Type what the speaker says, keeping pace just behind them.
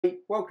Hey,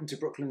 welcome to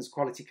Brooklands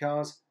Quality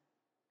Cars.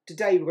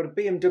 Today we've got a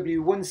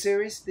BMW 1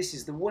 Series. This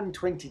is the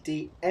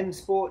 120D M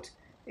Sport.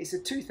 It's a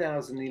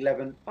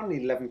 2011 on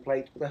the 11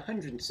 plate with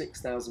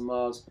 106,000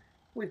 miles.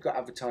 We've got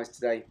advertised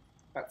today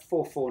at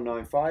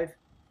 4495.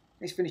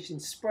 It's finished in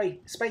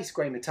space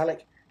grey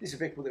metallic. This is a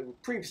vehicle that we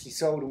previously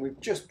sold and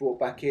we've just brought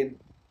back in.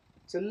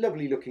 It's a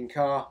lovely looking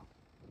car.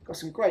 Got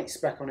some great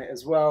spec on it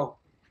as well.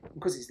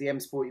 Because it's the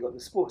M Sport, you've got the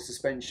sport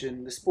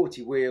suspension, the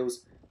sporty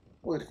wheels,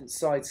 all the different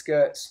side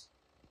skirts.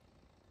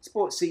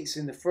 Sport seats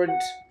in the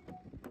front,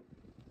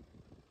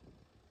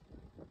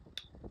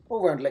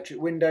 all round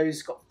electric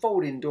windows, got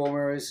folding door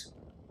mirrors,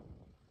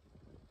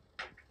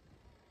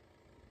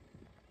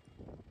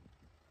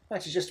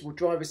 nice adjustable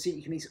driver's seat.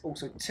 You can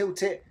also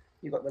tilt it.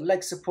 You've got the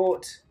leg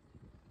support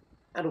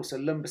and also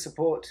lumbar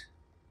support,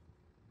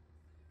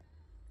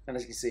 and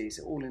as you can see, it's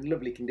all in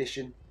lovely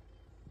condition.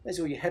 There's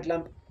all your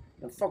headlamp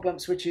and fog lamp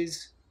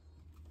switches,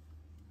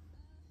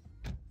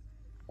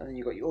 and then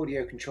you've got your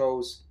audio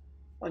controls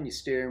on your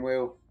steering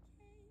wheel.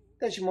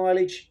 There's your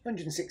mileage,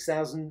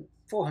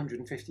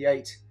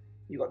 106,458.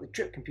 You've got the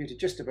trip computer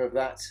just above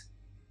that,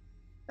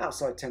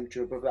 outside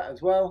temperature above that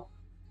as well.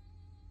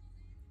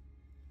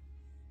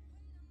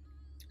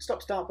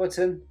 Stop start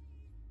button,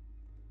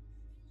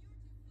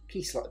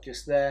 key slot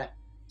just there,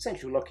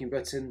 central locking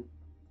button,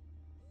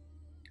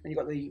 and you've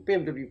got the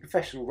BMW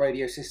professional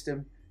radio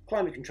system,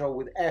 climate control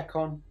with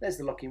aircon. There's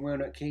the locking wheel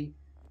nut key,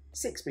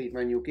 6-speed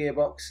manual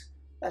gearbox.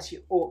 That's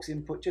your aux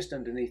input just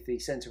underneath the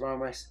centre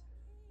armrest,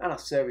 and our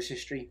service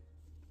history.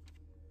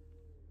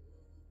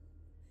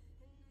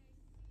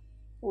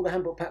 All the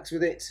handbook packs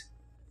with it.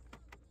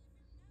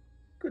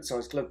 Good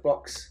sized glove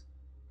box.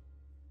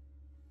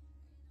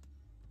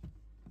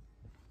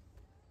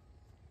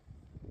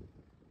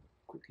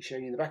 Quickly show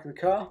you the back of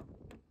the car.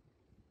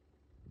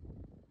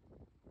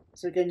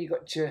 So again, you've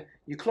got your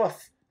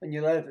cloth and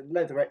your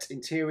leatherette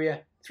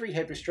interior, 3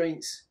 head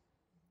restraints,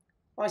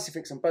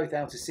 Isofix on both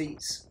outer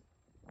seats,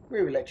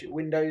 rear electric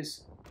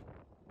windows.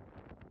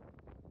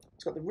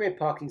 It's got the rear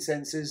parking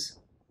sensors,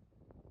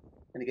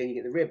 and again you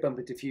get the rear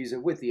bumper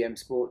diffuser with the M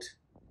Sport.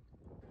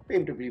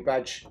 BMW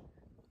badge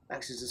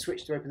acts as a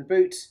switch to open the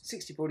boot,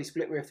 60/40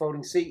 split rear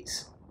folding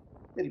seats,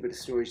 a little bit of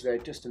storage there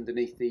just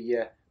underneath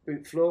the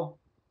boot floor.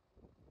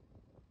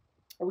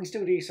 And we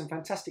still do some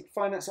fantastic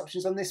finance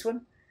options on this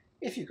one.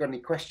 If you've got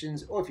any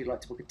questions or if you'd like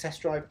to book a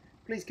test drive,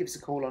 please give us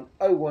a call on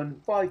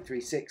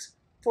 01536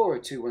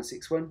 402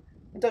 161,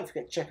 and don't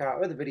forget to check out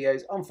our other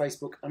videos on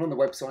Facebook and on the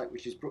website,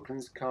 which is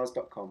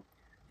brooklandscars.com.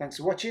 Thanks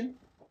for watching,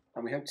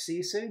 and we hope to see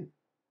you soon.